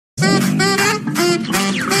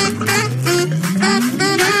Hello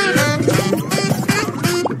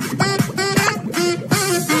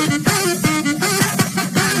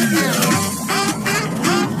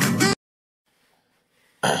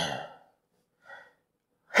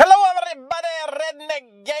everybody,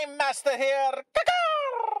 Redneck Gamemaster here.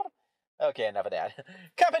 Okay, enough of that.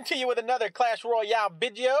 Coming to you with another Clash Royale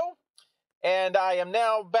video. And I am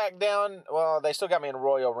now back down. Well, they still got me in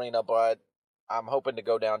Royal Arena, but I'm hoping to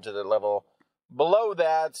go down to the level below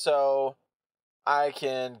that so I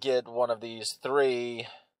can get one of these 3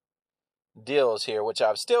 deals here, which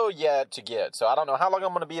I've still yet to get. So I don't know how long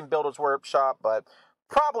I'm going to be in Builder's Workshop, but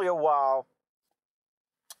probably a while.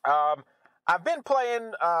 I've been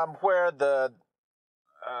playing where the,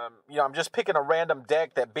 I'm just picking a random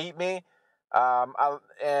deck that beat me.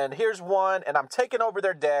 And here's one, and I'm taking over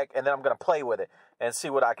their deck, and then I'm going to play with it and see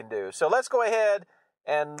what I can do. So let's go ahead,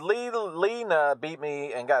 and Lena beat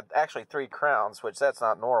me and got actually 3 crowns, which that's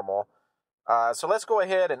not normal. So let's go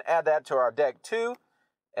ahead and add that to our deck too,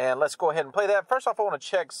 and let's go ahead and play that. First off, I want to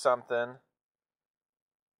check something.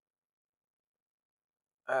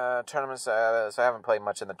 Tournaments, so I haven't played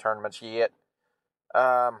much in the tournaments yet.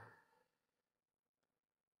 My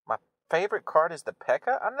favorite card is the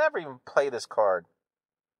P.E.K.K.A. I never even play this card.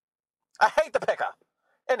 I hate the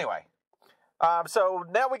P.E.K.K.A. Anyway, so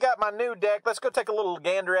now we got my new deck. Let's go take a little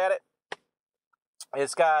gander at it.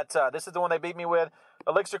 It's got, this is the one they beat me with.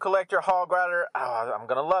 Elixir Collector, Hog Rider. Oh, I'm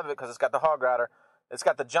going to love it because it's got the Hog Rider. It's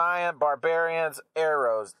got the Giant, Barbarians,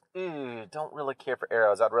 Arrows. Ew, don't really care for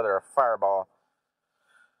arrows. I'd rather a Fireball.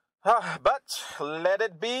 But let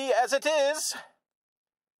it be as it is.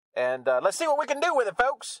 And let's see what we can do with it,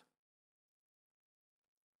 folks.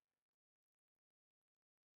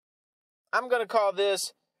 I'm going to call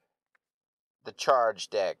this the Charge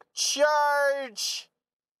deck. Charge!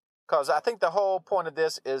 Because I think the whole point of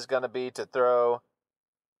this is going to be to throw...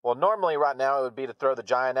 Well, normally right now it would be to throw the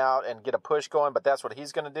Giant out and get a push going, but that's what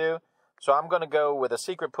he's going to do. So I'm going to go with a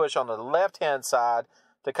secret push on the left-hand side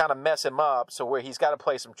to kind of mess him up, so where he's got to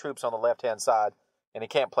play some troops on the left-hand side, and he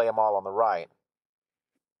can't play them all on the right.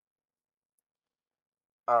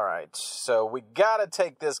 All right, so we got to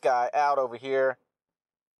take this guy out over here.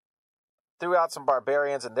 Threw out some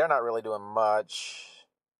Barbarians, and they're not really doing much,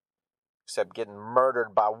 except getting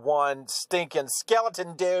murdered by one stinking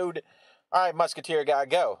skeleton dude. All right, Musketeer guy,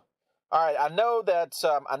 go. All right, I know that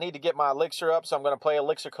I need to get my Elixir up, so I'm going to play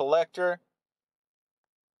Elixir Collector.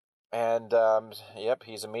 And, yep,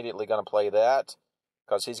 he's immediately going to play that.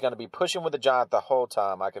 Because he's going to be pushing with the Giant the whole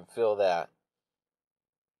time. I can feel that.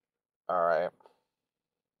 Alright.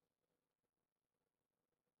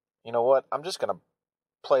 You know what? I'm just going to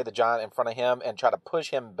play the Giant in front of him and try to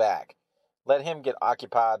push him back. Let him get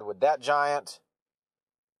occupied with that Giant.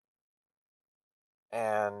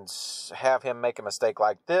 And have him make a mistake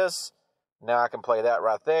like this. Now I can play that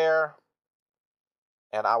right there.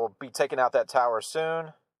 And I will be taking out that tower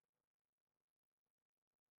soon.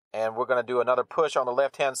 And we're going to do another push on the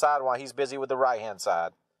left-hand side while he's busy with the right-hand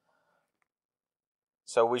side.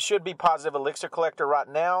 So we should be positive Elixir Collector right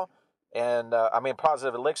now. And,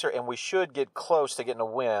 positive Elixir. And we should get close to getting a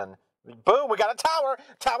win. Boom, we got a tower.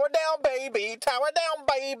 Tower down, baby. Tower down,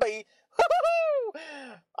 baby. Woo-hoo-hoo!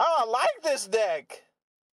 Oh, I like this deck.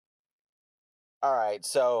 All right,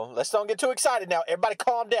 so let's don't get too excited now. Everybody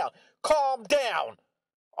calm down. Calm down.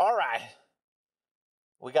 All right.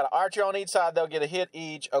 We got an archer on each side. They'll get a hit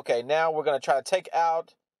each. Okay, now we're going to try to take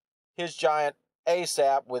out his Giant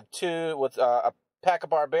ASAP with a pack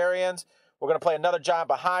of Barbarians. We're going to play another Giant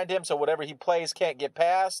behind him, so whatever he plays can't get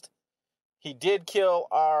past. He did kill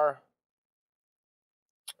our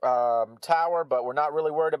tower, but we're not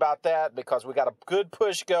really worried about that because we got a good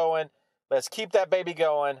push going. Let's keep that baby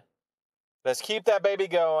going. Let's keep that baby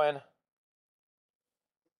going.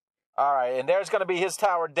 All right, and there's going to be his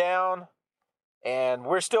tower down. And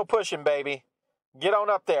we're still pushing, baby. Get on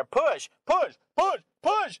up there. Push, push, push,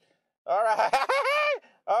 push. All right.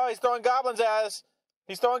 Oh, he's throwing goblins at us.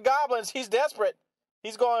 He's throwing goblins. He's desperate.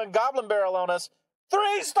 He's going goblin barrel on us.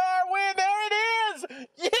 3-star win. There it is.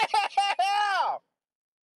 Yeah.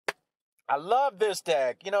 I love this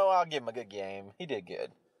deck. You know, I'll give him a good game. He did good.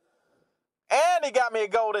 And he got me a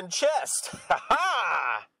golden chest.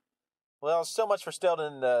 Ha-ha. Well, so much for staying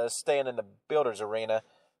in the Builder's Arena.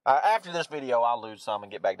 After this video, I'll lose some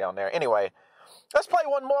and get back down there. Anyway, let's play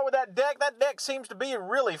one more with that deck. That deck seems to be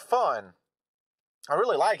really fun. I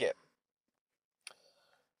really like it.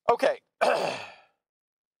 Okay.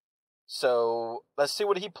 So, let's see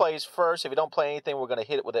what he plays first. If he don't play anything, we're going to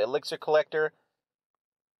hit it with the Elixir Collector.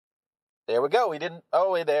 There we go. He didn't...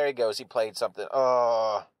 Oh, there he goes. He played something.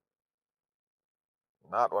 Oh.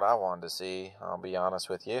 Not what I wanted to see, I'll be honest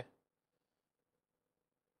with you.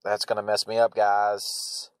 That's going to mess me up,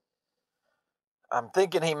 guys. I'm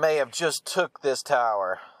thinking he may have just took this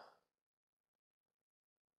tower.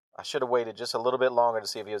 I should have waited just a little bit longer to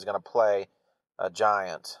see if he was going to play a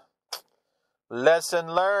giant.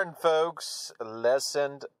 Lesson learned, folks.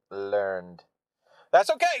 Lesson learned. That's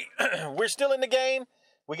okay. We're still in the game.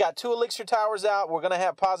 We got 2 elixir towers out. We're going to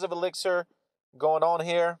have positive elixir going on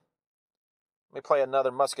here. Let me play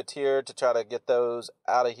another musketeer to try to get those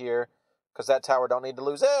out of here, because that tower don't need to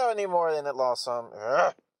lose any more than it lost some.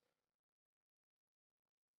 Ugh.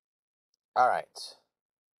 All right.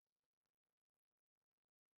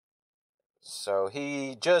 So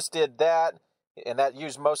he just did that, and that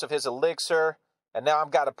used most of his elixir. And now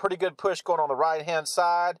I've got a pretty good push going on the right-hand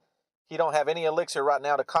side. He don't have any elixir right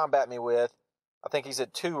now to combat me with. I think he's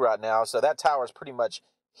at 2 right now, so that tower is pretty much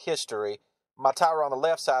history. My tower on the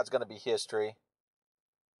left side is going to be history.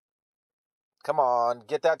 Come on,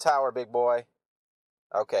 get that tower, big boy.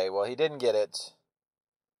 Okay, well, he didn't get it.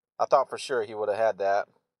 I thought for sure he would have had that.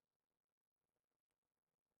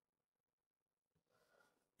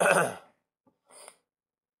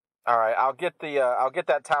 All right, I'll get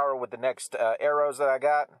that tower with the next arrows that I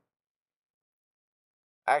got.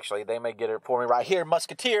 Actually, they may get it for me right here.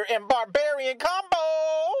 Musketeer and Barbarian combo.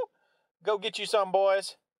 Go get you some,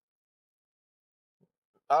 boys.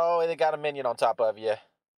 Oh, they got a minion on top of you.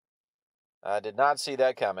 I did not see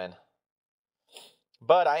that coming.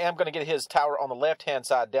 But I am going to get his tower on the left-hand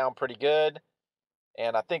side down pretty good.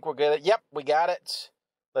 And I think we're good. Yep, we got it.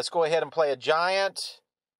 Let's go ahead and play a giant.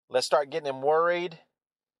 Let's start getting him worried.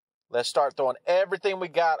 Let's start throwing everything we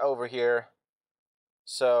got over here.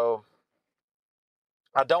 So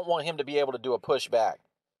I don't want him to be able to do a pushback,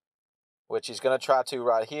 which he's going to try to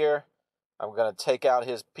right here. I'm going to take out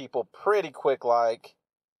his people pretty quick like.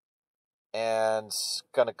 And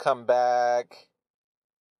going to come back.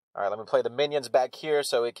 All right, let me play the minions back here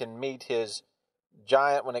so it can meet his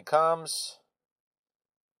giant when it comes.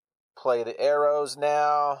 Play the arrows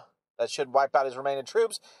now. That should wipe out his remaining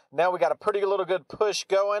troops. Now we got a pretty little good push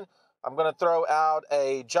going. I'm going to throw out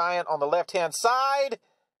a giant on the left-hand side.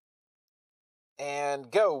 And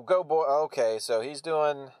go boy. Okay, so he's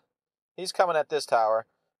coming at this tower.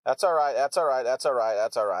 That's all right, that's all right, that's all right,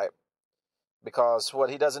 that's all right. Because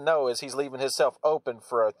what he doesn't know is he's leaving himself open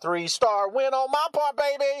for a 3-star win on my part,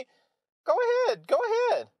 baby. Go ahead. Go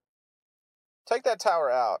ahead. Take that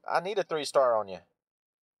tower out. I need a 3-star on you.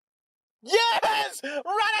 Yes!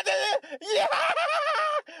 Right at the end. Yeah!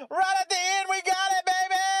 Right at the end, we got it,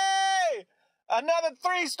 baby! Another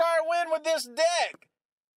 3-star win with this deck.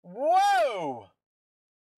 Whoa!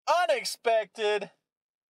 Unexpected.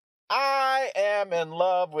 I am in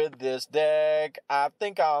love with this deck. I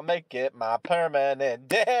think I'll make it my permanent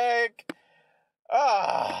deck.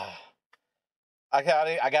 I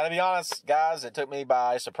gotta be honest, guys. It took me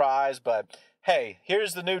by surprise, but hey,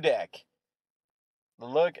 here's the new deck.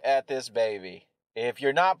 Look at this baby. If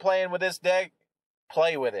you're not playing with this deck,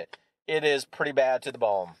 play with it. It is pretty bad to the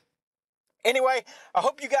bone. Anyway, I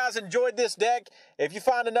hope you guys enjoyed this deck. If you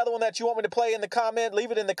find another one that you want me to play in the comment,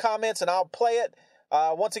 leave it in the comments and I'll play it.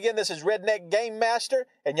 Once again, this is Redneck Gamemaster,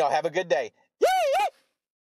 and y'all have a good day.